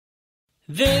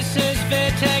This is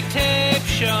Vittek Tape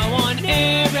Show on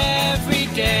air every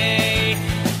day.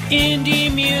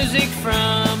 Indie music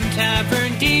from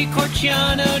Tavern di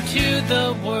Corciano to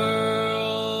the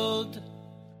world.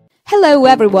 Hello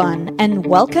everyone and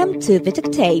welcome to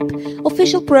Vittek Tape,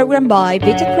 official program by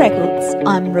Vittek Records.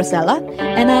 I'm Rosella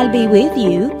and I'll be with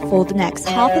you for the next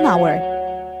half an hour.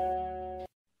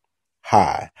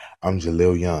 Hi, I'm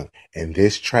Jaleel Young, and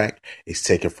this track is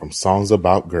taken from Songs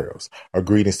About Girls. Our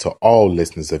greetings to all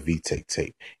listeners of Vittek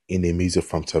Tape, indie music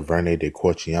from Taverne di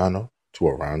Corciano to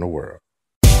around the world.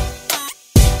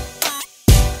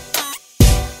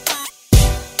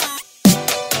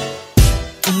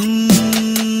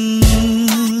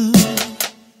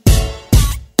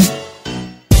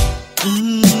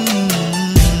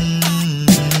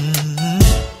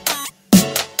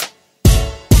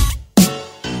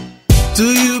 Do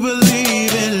you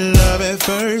believe in love at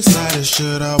first sight, or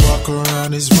should I walk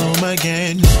around this room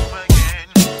again?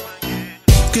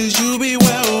 Cause you be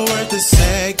well worth a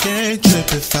second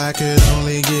trip if I could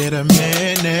only get a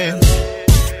minute.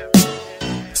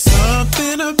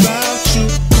 Something about you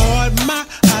caught my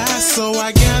eye, so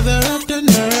I gather up the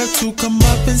nerve to come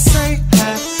up and say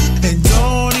hi. And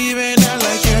don't even act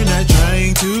like you're not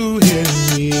trying to hear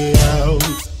me out.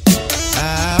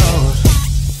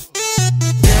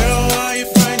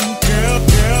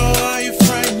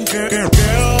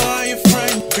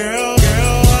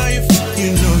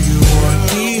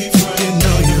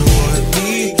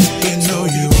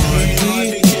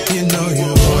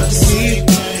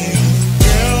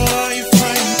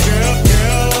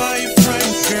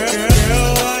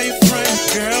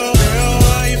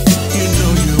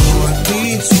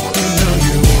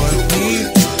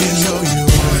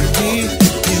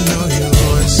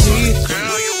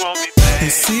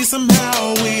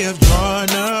 Somehow we have drawn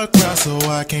a crowd, so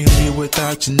I can't leave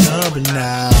without your number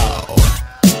now.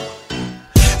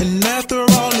 And after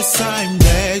all this time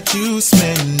that you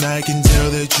spend, I can tell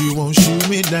that you won't shoot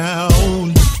me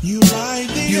down. You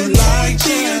like the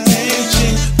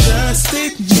attention, just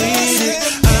admit it.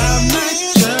 I'm not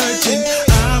judging,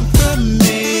 I'm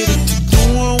committed to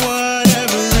doing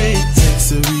whatever it takes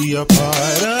to be a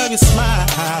part of your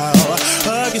smile,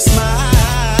 of your smile.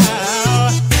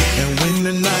 When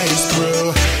the night is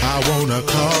through, I wanna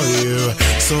call you.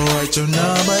 So write your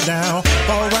number down,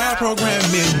 or I program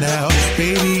it now.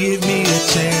 Baby, give me a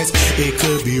chance. It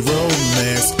could be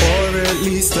romance, or at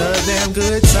least a damn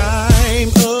good time.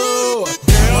 Oh,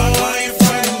 girl, why you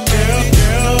frightened, girl?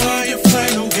 Girl, why you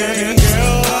frightened, girl?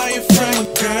 Girl, why you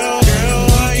frightened, girl? Girl,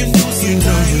 why you you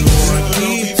know you want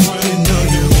me? You know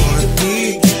you want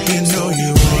me? You know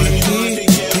you want me?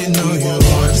 You know you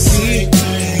want me?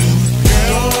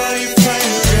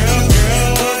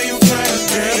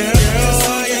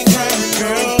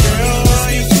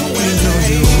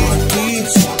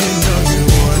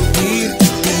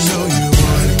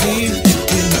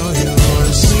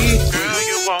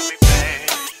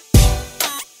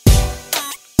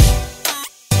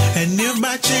 And if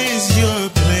by chance you're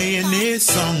playing this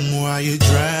song while you're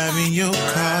driving your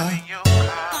car,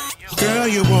 girl,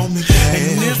 you want me back.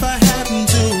 And if I happen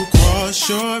to cross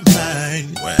your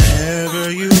mind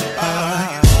wherever you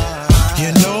are,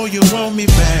 you know you want me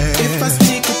back. If I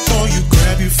sneak up on you,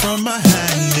 grab you from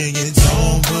behind, and you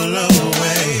don't pull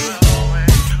away,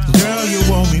 girl, you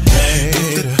want me back.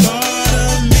 If the thought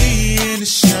of me in the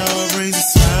shower brings a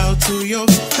smile to your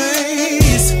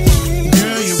face,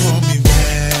 girl, you want me back.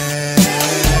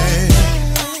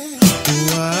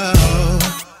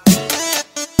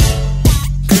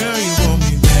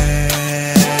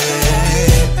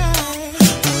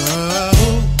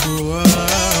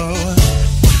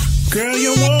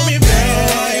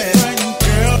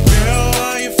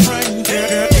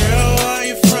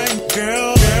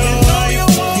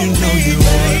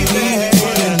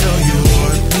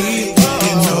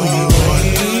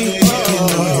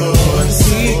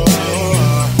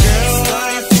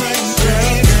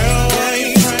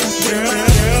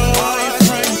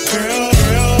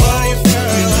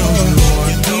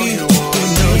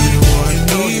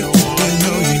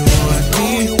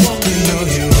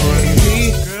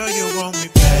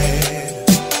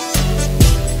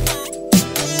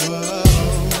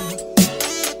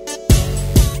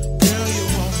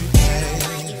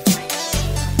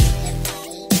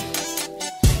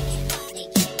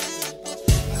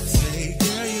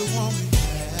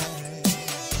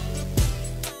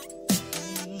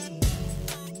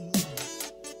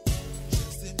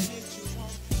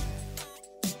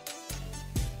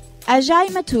 Ajay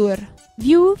Mathur,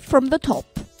 View from the Top.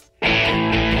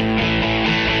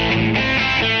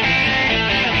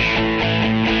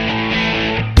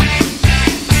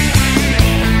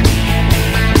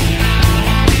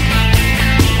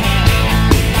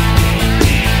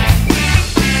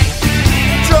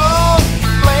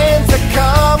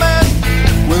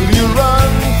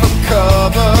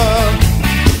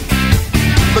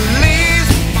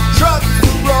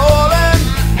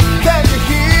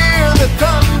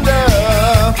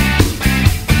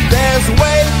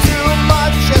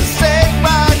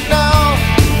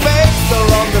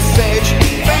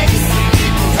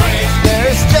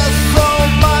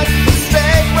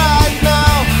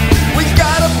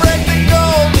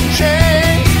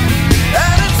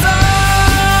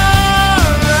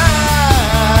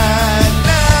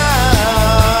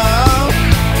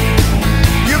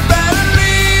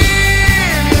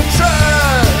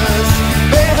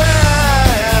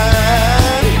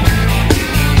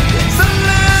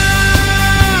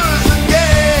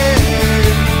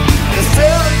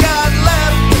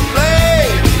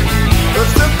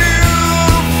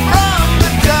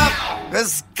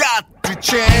 to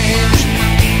change.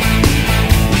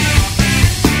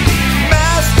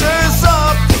 Masters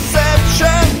of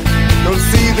deception don't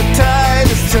see the tide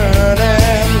is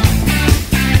turning.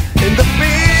 In the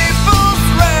people's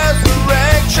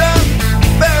resurrection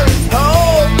there is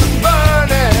hope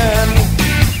burning.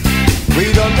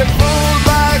 We don't get fooled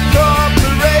by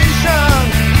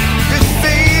corporation,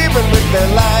 deceiving with their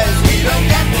lies. We don't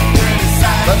get to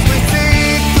criticize, but we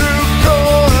see through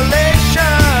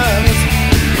correlations.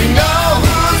 We know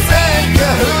who's in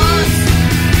cahoots,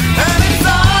 and it's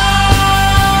alright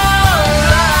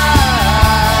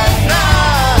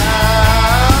now.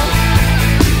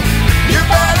 You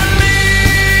better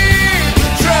leave the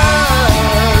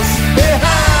trust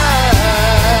behind.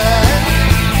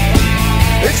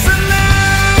 It's a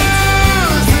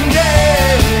losing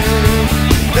game.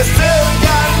 They still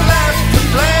got left to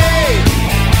play,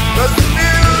 'cause the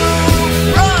view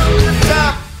from the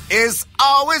top is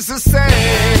always the same.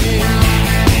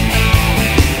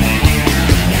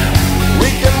 We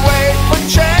can wait for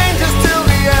changes till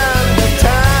the end of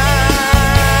time.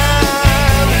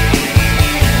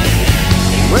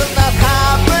 Will not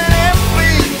happen if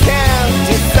we can't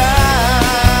decide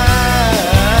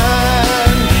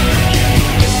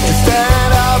to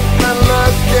stand up and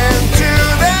look into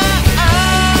their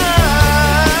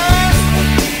eyes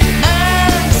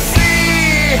and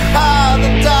see how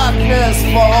the darkness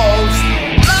falls.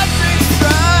 Lightning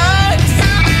strikes.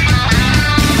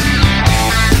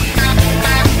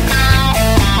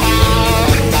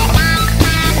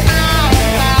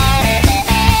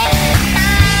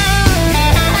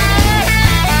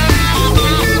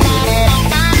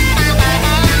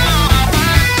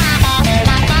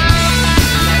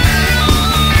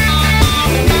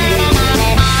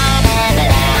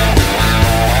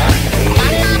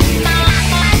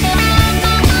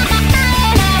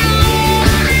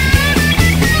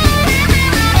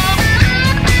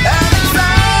 And it's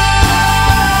alright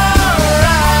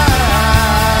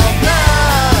now.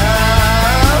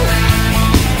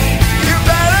 You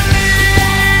better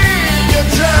leave your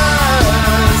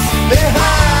trust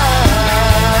behind.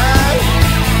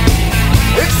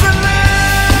 It's a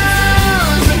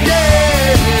losing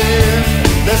game.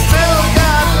 They still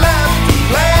got left to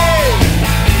play,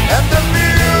 and the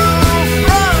view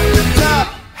from the top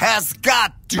has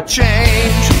got to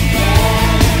change.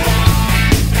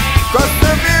 'Cause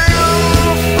the view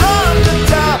from the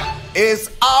top is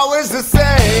always the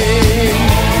same.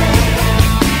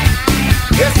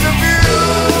 Yes, the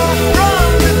view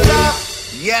from the top,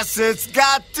 yes, it's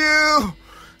got to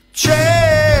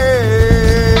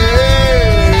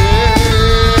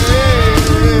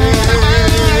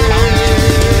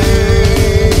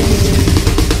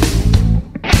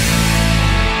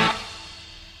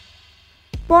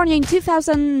Born in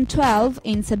 2012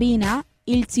 in Sabina,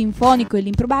 il Sinfonico e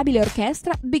l'Improbabile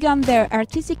Orchestra began their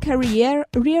artistic career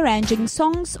rearranging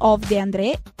songs of De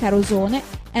André, Carosone,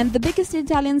 and the biggest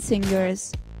Italian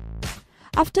singers.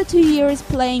 After 2 years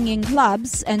playing in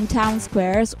clubs and town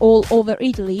squares all over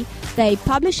Italy, they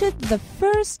published the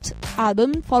first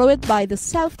album, followed by the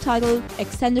self-titled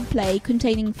extended play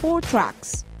containing 4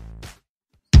 tracks.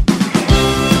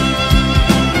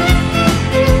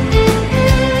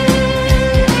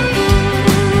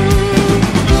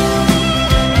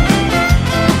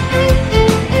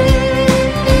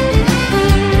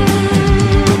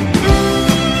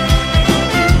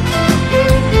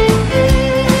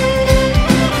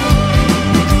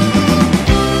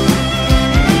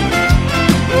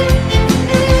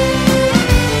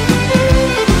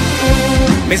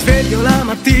 Mi sveglio la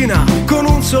mattina con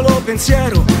un solo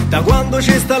pensiero: da quando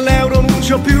ci sta l'euro non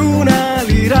c'ho più una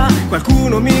lira.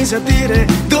 Qualcuno mi sa dire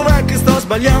dov'è che sto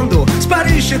sbagliando,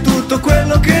 sparisce tutto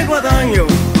quello che guadagno.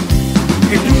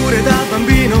 Eppure da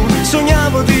bambino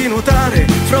sognavo di nuotare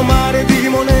fra un mare di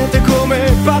monete come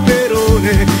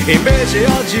Paperone, e invece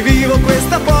oggi vivo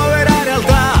questa povera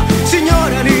realtà.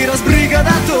 Signora Lira,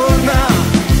 sbrigata torna.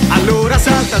 Allora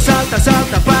salta, salta,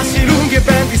 salta, passi lunghi e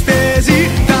ben distesi,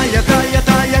 taglia, taglia,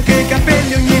 taglia anche i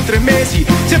capelli ogni 3 mesi.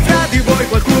 Se fra di voi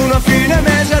qualcuno a fine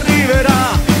mese arriverà,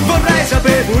 vorrei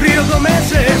sapere pure io come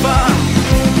se fa.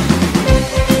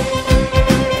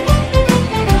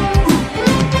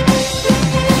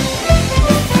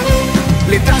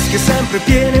 Le tasche sempre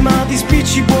piene ma di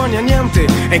spicci buoni a niente,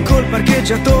 è col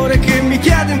parcheggiatore che mi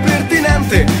chiede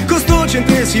impertinente: con sto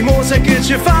centesimo sai che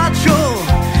ce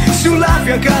faccio? Sulla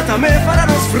fiancata me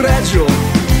faranno sfregio.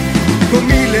 Con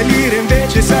 1000 lire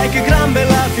invece sai che gran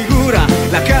bella figura,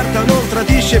 la carta non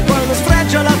tradisce e poi non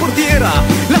sfregia la portiera.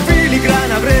 La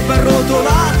filigrana avrebbe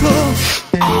arrotolato,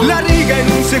 la riga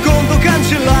in un secondo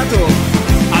cancellato.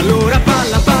 Allora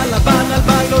palla, palla, palla al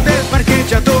ballo del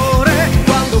parcheggiatore,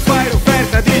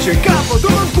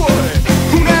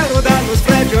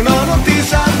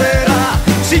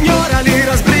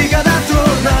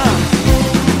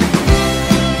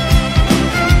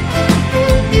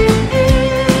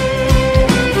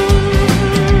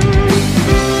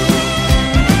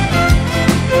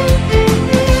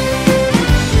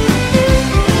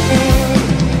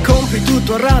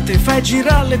 fai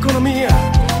girare l'economia.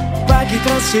 Paghi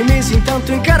tra 6 mesi,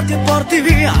 intanto incarti e porti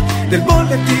via. Del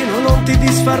bollettino non ti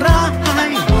disfarai,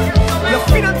 la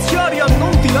finanziaria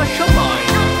non ti lascia mai.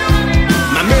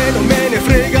 Ma a me non me ne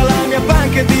frega, la mia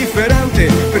banca è differente,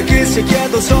 perché se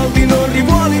chiedo soldi non li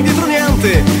vuole indietro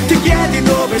niente. Ti chiedi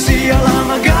dove sia la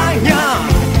magagna,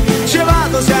 ci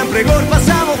vado sempre col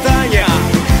passamontagna.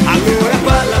 Allora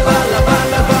balla, balla,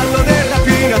 balla, ballo del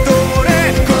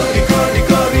rapinatore. Corri, corri,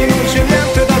 corri, non c'è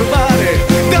niente da rubare.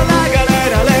 Dalla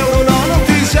galera l'euro no, non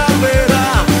ti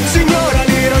salverà. Signora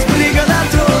Lira, sbriga da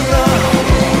tornare.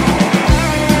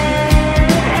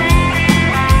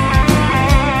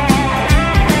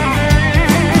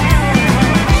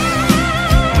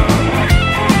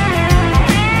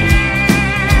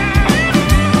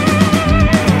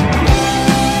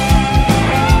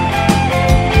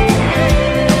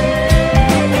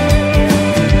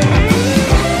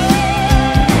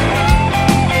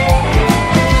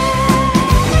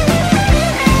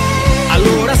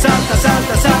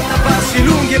 Salta, salta, passi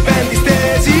lunghi e ben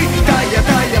distesi. Taglia,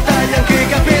 taglia, taglia anche i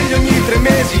capelli ogni 3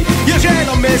 mesi. Io ce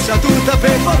l'ho messa tutta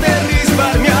per poter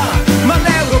risparmiare, ma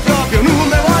l'euro proprio non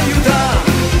me vuole aiutare.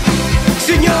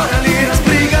 Signora Lira,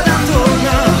 sbriga da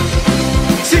torna.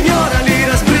 Signora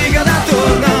Lira, sbriga da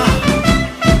torna.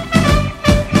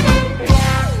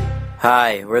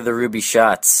 Hi, we're the Ruby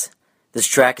Shots. This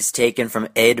track is taken from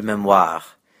Aide Memoire.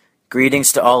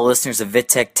 Greetings to all listeners of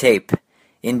Vittek Tape,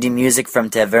 indie music from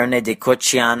Taverne di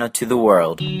Cocciano to the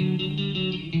world.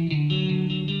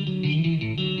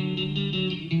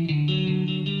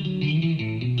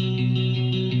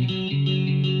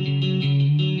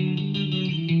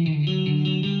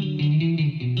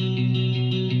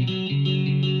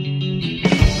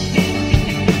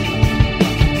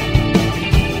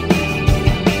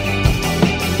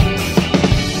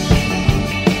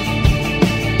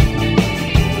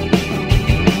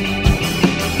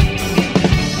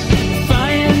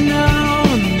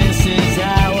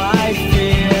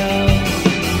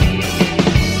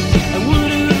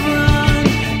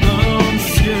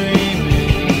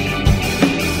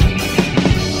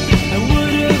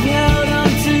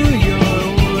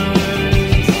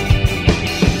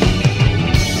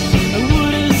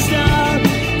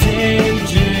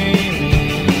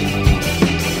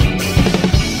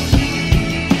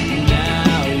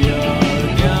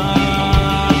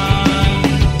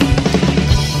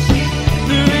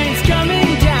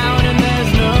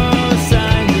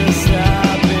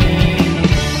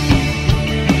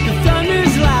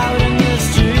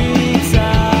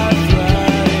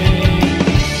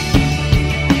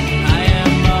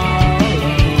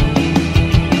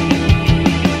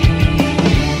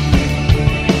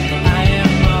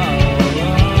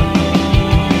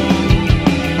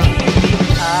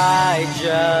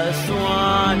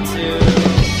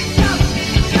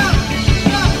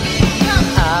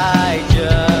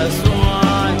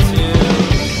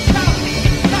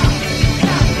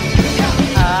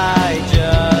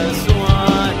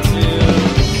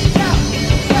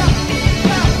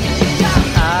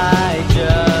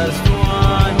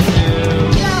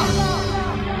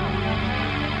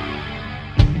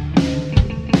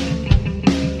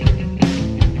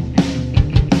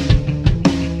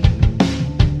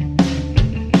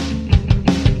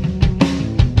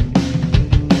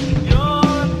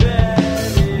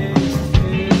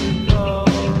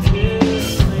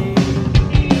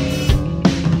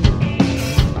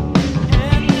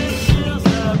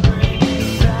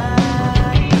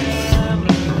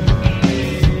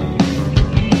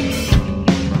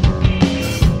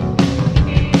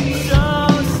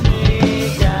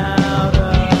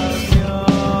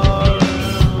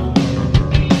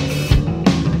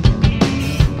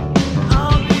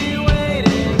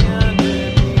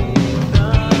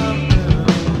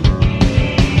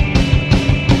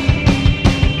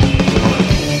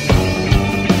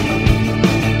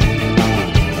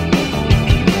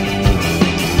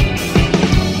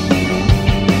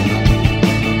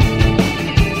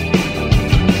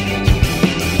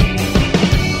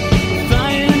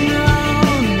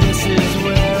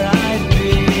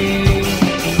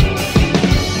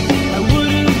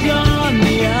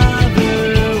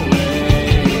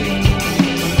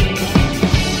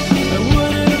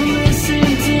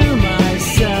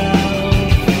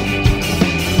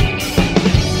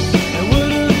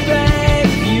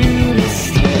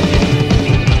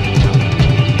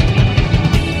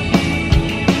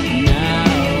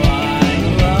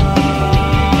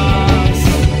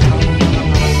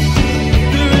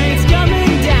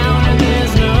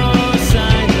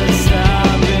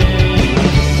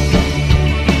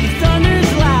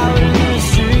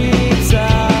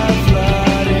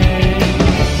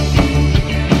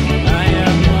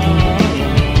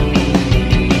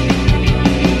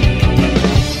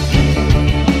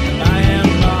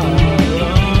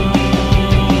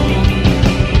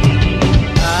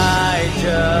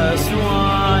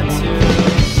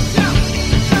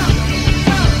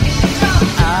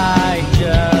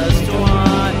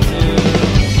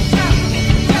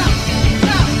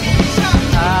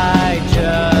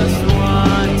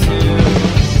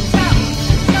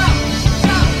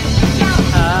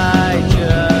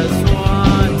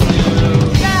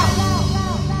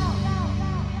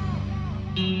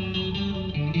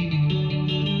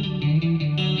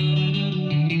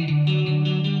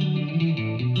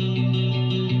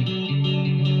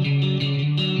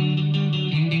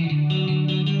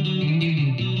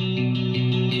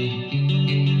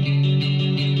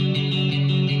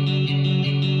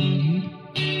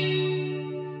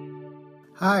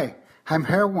 Hi, I'm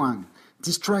Erwan.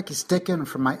 This track is taken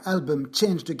from my album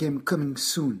Change the Game coming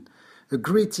soon. A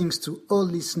greetings to all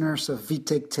listeners of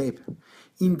Vittek Tape.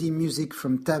 Indie music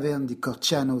from Taverne di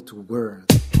Corciano to World.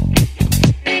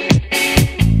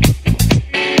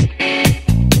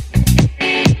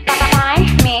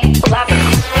 Find me lover.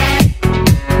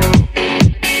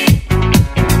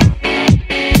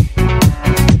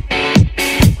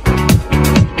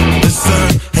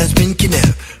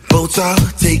 Boats are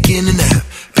taking a nap.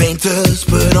 Painters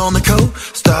put on the coat.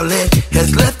 Starlet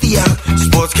has left the out.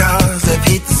 Sports cars have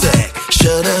hit the sack.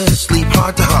 Shutters sleep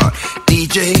heart to heart.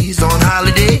 DJs on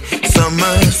holiday.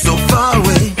 Summer so far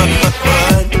away.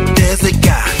 But there's a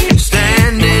guy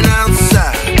standing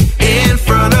outside in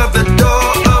front of the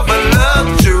door of a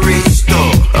luxury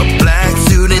store. A black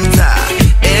suit and tie,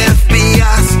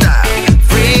 FBI style.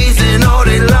 Freezing all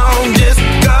day long, just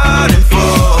guarding for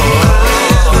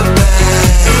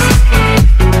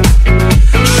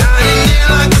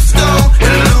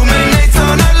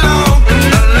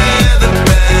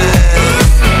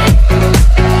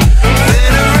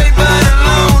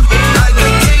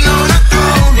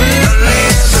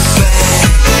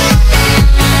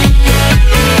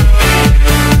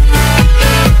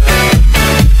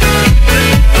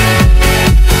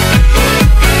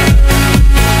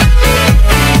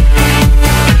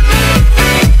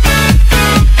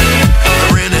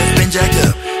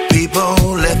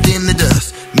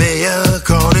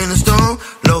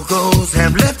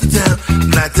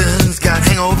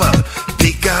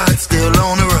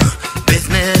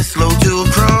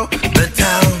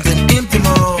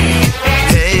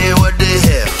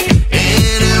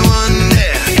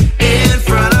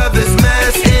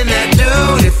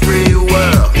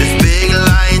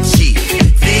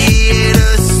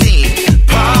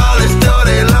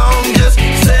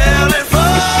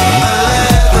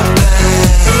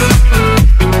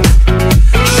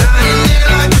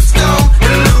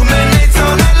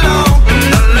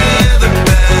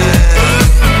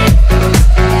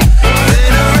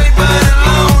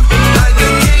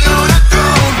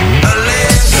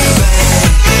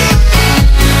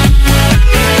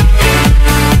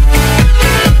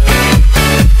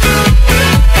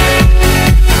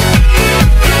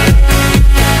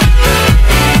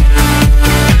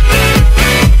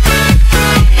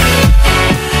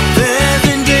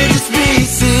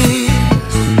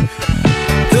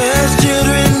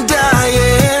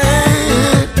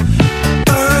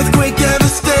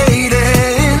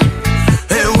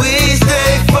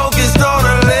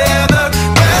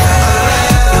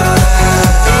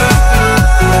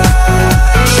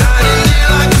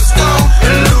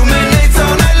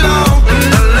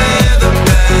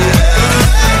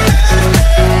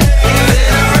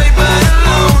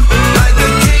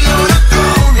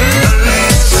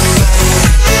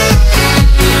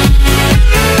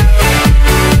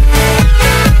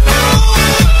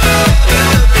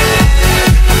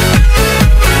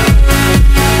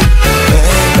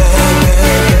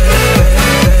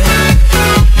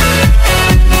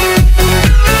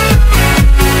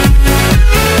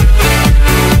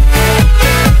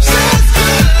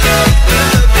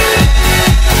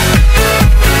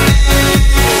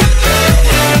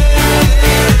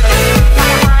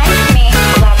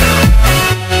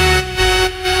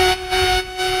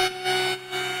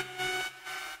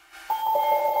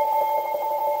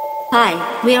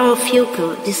We are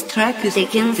Ophiuco. This track is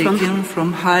taken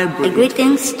from Hybrid.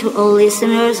 Greetings to all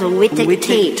listeners of Vittek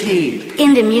Tape.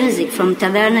 In the music from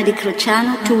Taverna di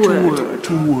Crociano to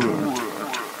World.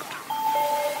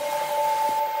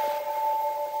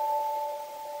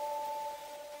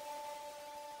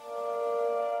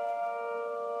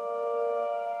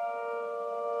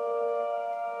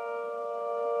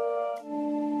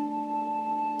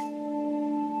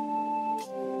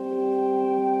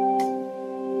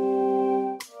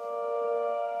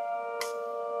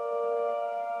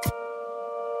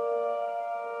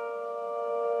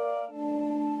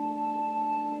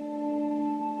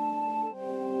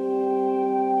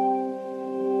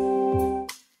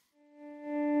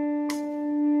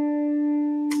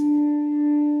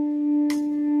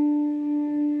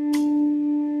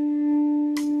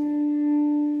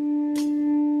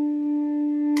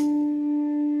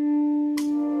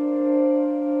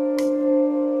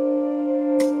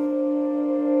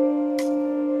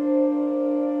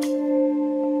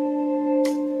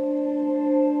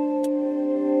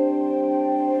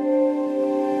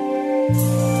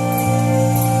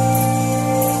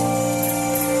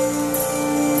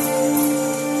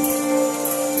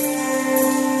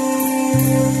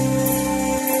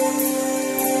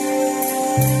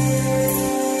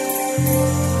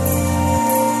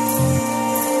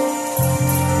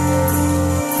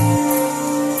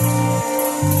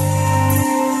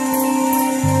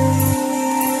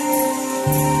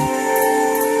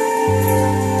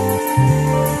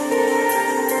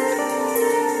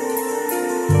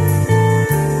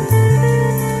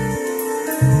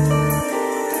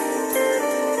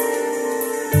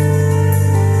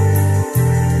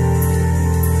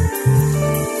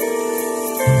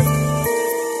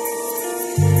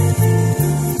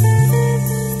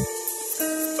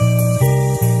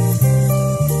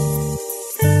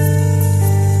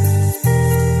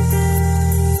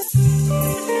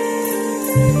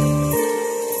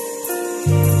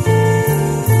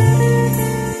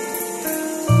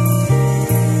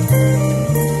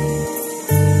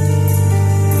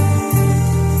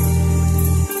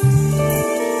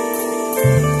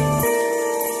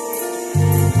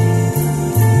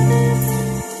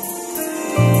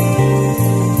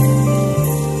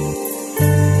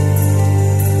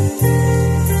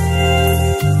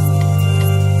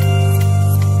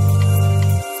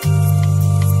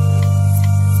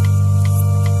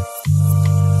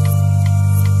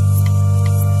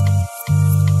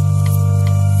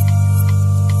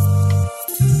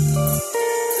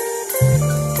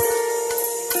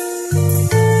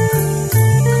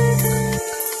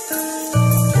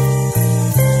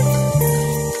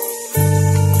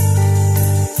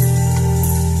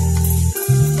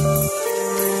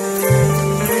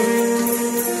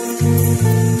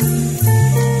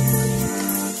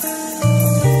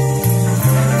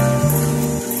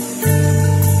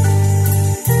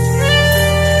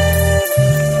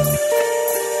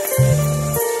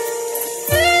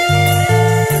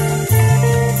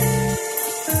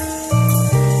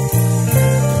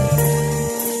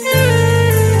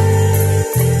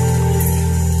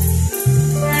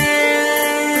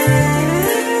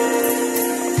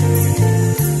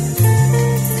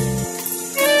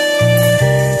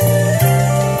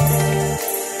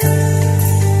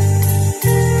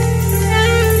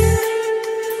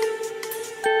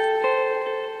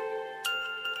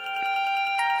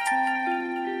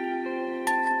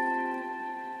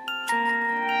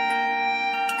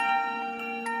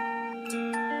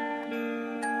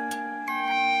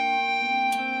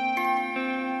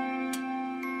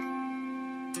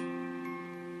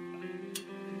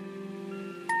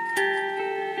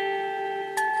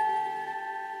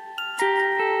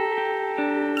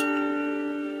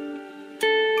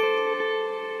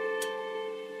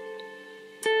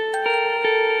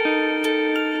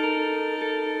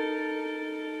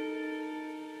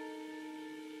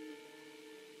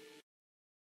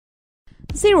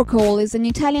 ZeroCall is an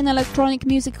Italian electronic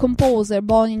music composer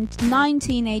born in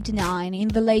 1989. In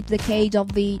the late decade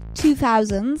of the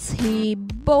 2000s, he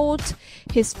bought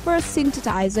his first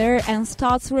synthesizer and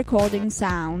starts recording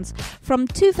sounds. From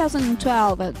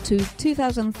 2012 to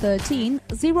 2013,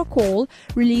 ZeroCall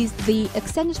released the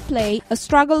extended play A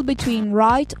Struggle Between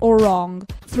Right or Wrong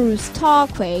through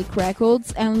Starquake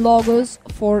Records and Logos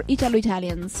for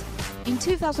Italo-Italians. In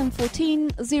 2014,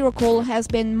 ZeroCall has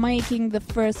been making the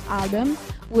first album,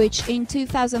 which in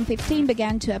 2015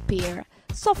 began to appear.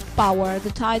 Soft Power,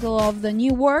 the title of the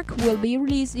new work, will be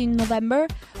released in November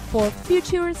for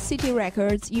Future City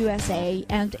Records USA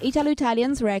and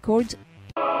Italo-Italians Records.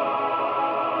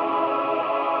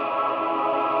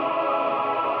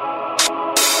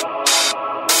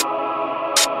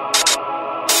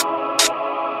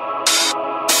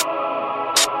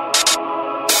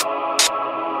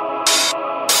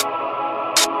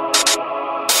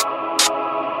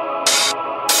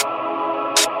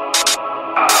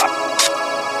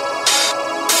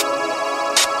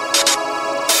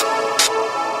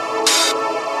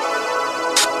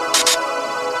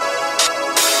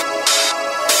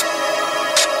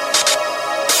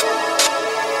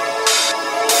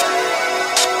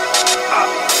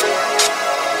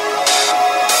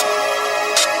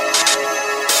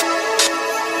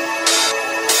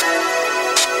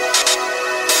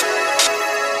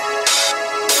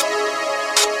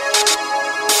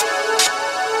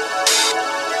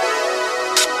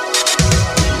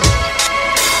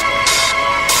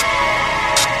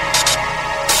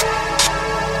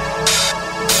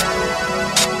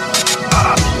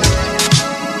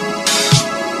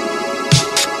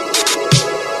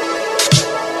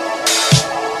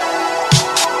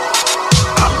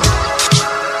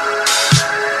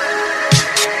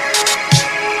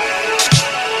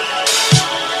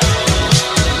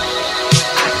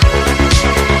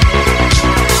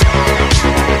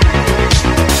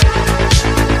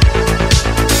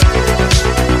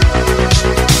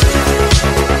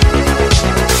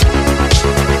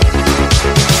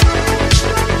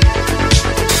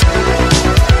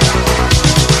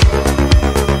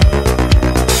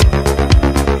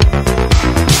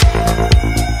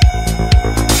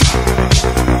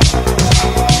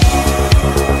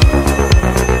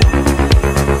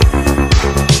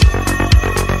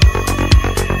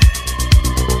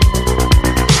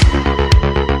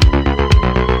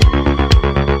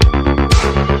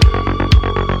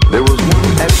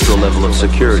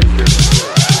 Security.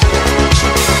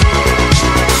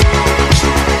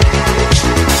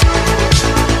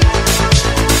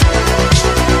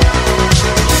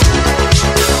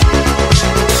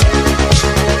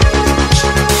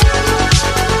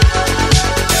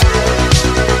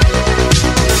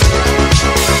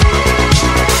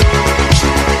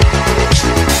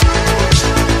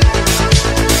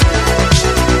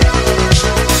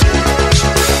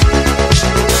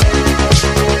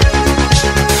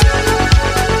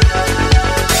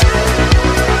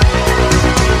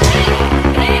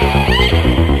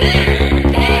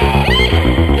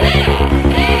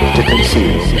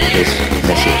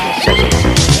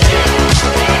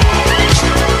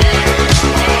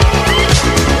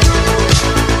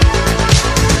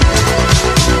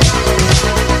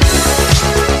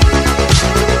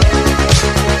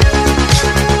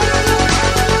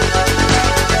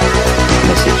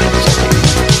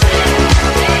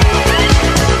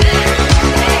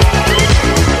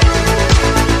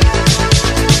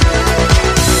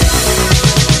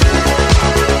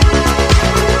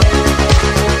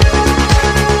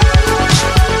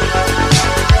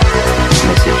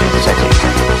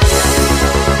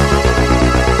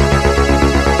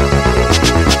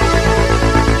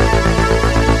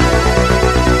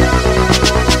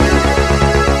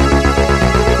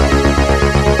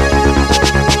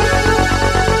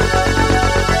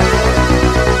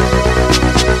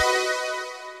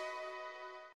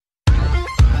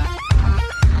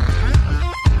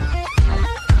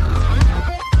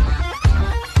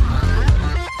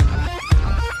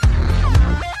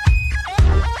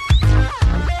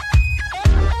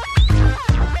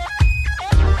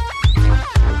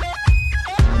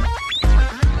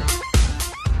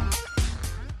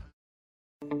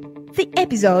 The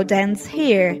episode ends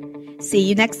here. See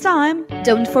you next time.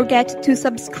 Don't forget to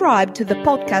subscribe to the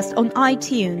podcast on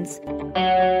iTunes.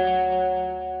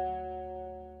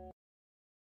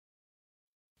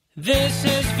 This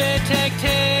is Vittek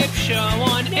Tape Show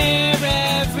on air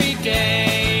every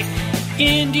day.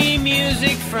 Indie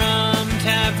music from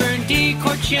Tavern di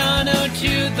Corciano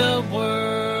to the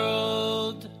world.